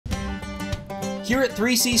Here at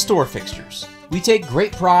 3C Store Fixtures, we take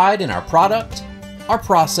great pride in our product, our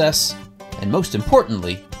process, and most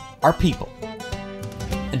importantly, our people.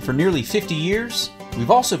 And for nearly 50 years, we've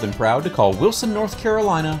also been proud to call Wilson, North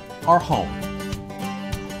Carolina, our home.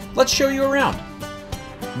 Let's show you around.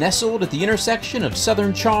 Nestled at the intersection of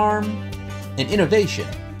Southern charm and innovation,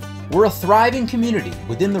 we're a thriving community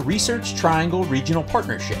within the Research Triangle Regional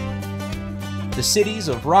Partnership. The cities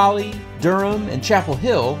of Raleigh, Durham, and Chapel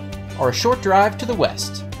Hill are a short drive to the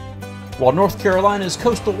west, while North Carolina's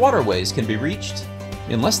coastal waterways can be reached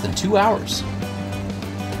in less than 2 hours.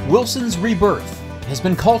 Wilson's rebirth has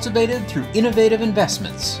been cultivated through innovative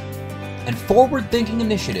investments and forward-thinking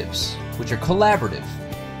initiatives which are collaborative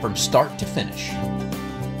from start to finish.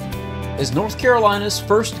 As North Carolina's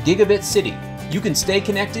first gigabit city, you can stay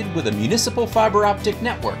connected with a municipal fiber optic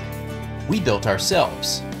network we built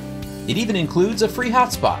ourselves. It even includes a free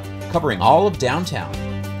hotspot covering all of downtown.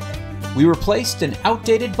 We replaced an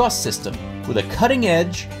outdated bus system with a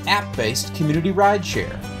cutting-edge, app-based community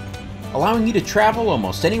rideshare, allowing you to travel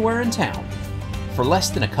almost anywhere in town for less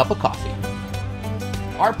than a cup of coffee.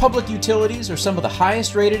 Our public utilities are some of the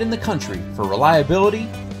highest rated in the country for reliability,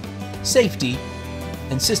 safety,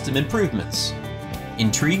 and system improvements.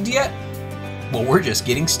 Intrigued yet? Well, we're just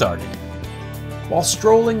getting started. While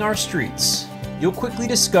strolling our streets, you'll quickly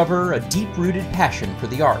discover a deep-rooted passion for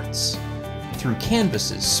the arts through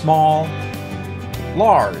canvases small,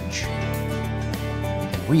 large,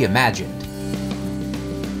 and reimagined.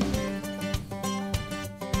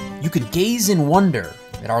 You could gaze in wonder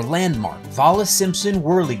at our landmark Vala Simpson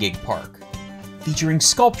Whirligig Park, featuring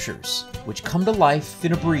sculptures which come to life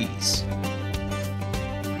in a breeze.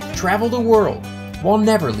 Travel the world while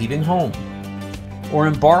never leaving home, or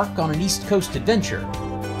embark on an East Coast adventure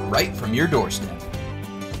right from your doorstep.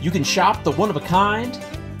 You can shop the one-of-a-kind,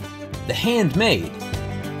 the handmade,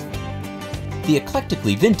 the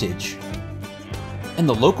eclectically vintage, and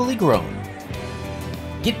the locally grown.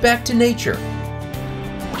 Get back to nature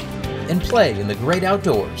and play in the great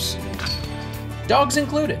outdoors, dogs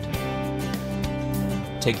included.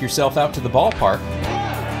 Take yourself out to the ballpark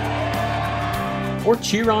or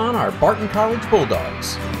cheer on our Barton College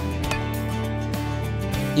Bulldogs.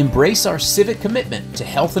 Embrace our civic commitment to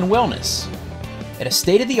health and wellness at a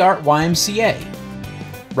state-of-the-art YMCA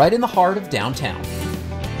right in the heart of downtown.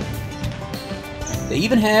 They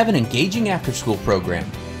even have an engaging after-school program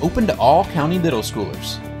open to all county middle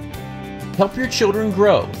schoolers. Help your children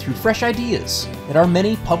grow through fresh ideas at our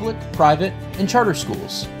many public, private, and charter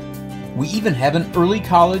schools. We even have an early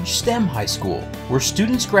college STEM high school where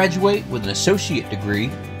students graduate with an associate degree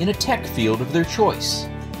in a tech field of their choice.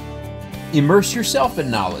 Immerse yourself in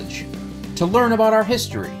knowledge to learn about our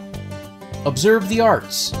history, observe the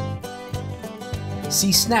arts,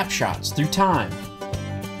 see snapshots through time,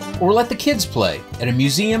 or let the kids play at a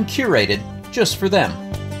museum curated just for them.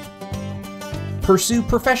 Pursue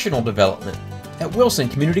professional development at Wilson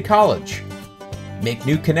Community College. Make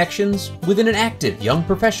new connections within an active young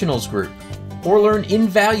professionals group, or learn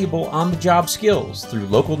invaluable on-the-job skills through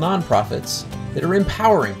local nonprofits that are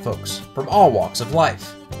empowering folks from all walks of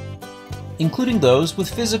life, including those with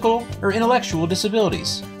physical or intellectual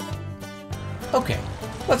disabilities. Okay,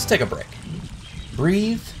 let's take a break.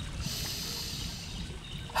 Breathe.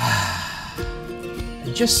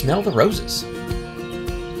 And just smell the roses.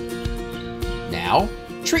 Now,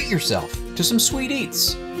 treat yourself to some sweet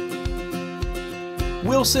eats.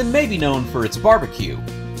 Wilson may be known for its barbecue,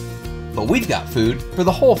 but we've got food for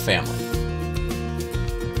the whole family.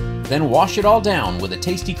 Then wash it all down with a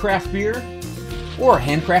tasty craft beer or a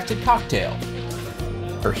handcrafted cocktail,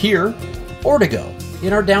 or here, or to go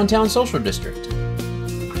in our downtown social district.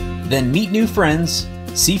 Then meet new friends,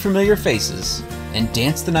 see familiar faces, and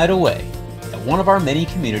dance the night away at one of our many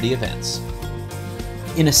community events.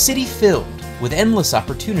 In a city filled with endless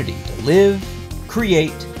opportunity to live,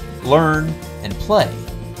 create, learn, and play,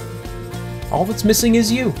 all that's missing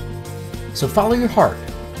is you. So follow your heart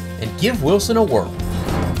and give Wilson a whirl.